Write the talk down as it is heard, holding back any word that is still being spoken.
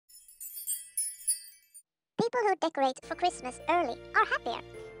People who decorate for Christmas early are happier.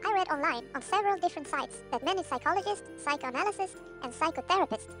 I read online on several different sites that many psychologists, psychoanalysts, and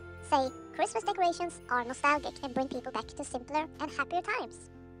psychotherapists say Christmas decorations are nostalgic and bring people back to simpler and happier times.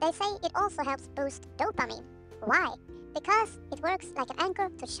 They say it also helps boost dopamine. Why? Because it works like an anchor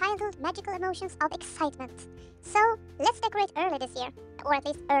to childhood magical emotions of excitement. So let's decorate early this year, or at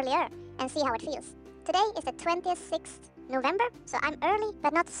least earlier, and see how it feels. Today is the 26th November, so I'm early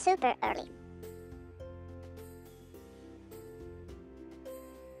but not super early.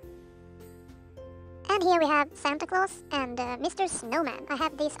 And here we have Santa Claus and Mr. Snowman. I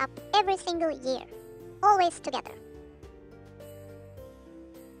have these up every single year, always together.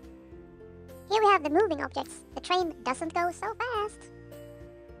 Here we have the moving objects. The train doesn't go so fast.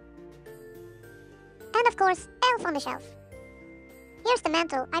 And of course, Elf on the Shelf. Here's the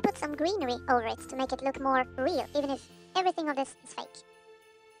mantle. I put some greenery over it to make it look more real, even if everything of this is fake.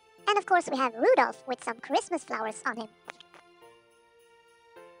 And of course we have Rudolph with some Christmas flowers on him.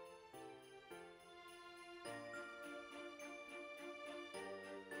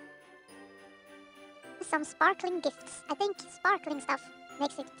 Some sparkling gifts. I think sparkling stuff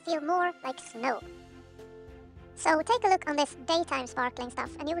makes it feel more like snow. So take a look on this daytime sparkling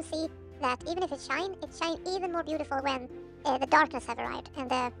stuff and you will see that even if it shines even more beautiful when the darkness have arrived and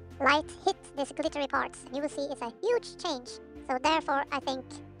the light hit these glittery parts, and you will see it's a huge change. So therefore I think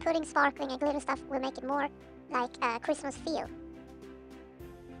putting sparkling and glitter stuff will make it more like a Christmas feel.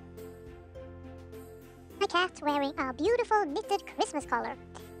 My cat wearing a beautiful knitted Christmas collar,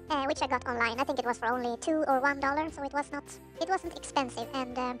 which I got online. I think it was for only $2 or $1, so it wasn't expensive.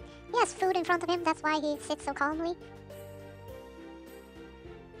 And he has food in front of him, that's why he sits so calmly.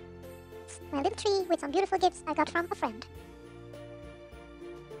 My little tree with some beautiful gifts I got from a friend.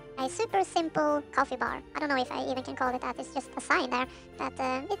 A super simple coffee bar. I don't know if I even can call it that, it's just a sign there, but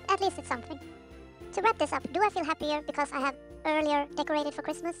at least it's something. To wrap this up, do I feel happier because I have earlier decorated for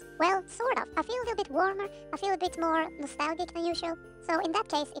Christmas? Well, sort of. I feel a little bit warmer, I feel a bit more nostalgic than usual, so in that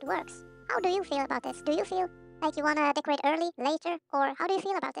case it works. How do you feel about this? Do you feel like you wanna decorate early, later, or how do you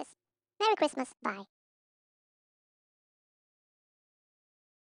feel about this? Merry Christmas, bye.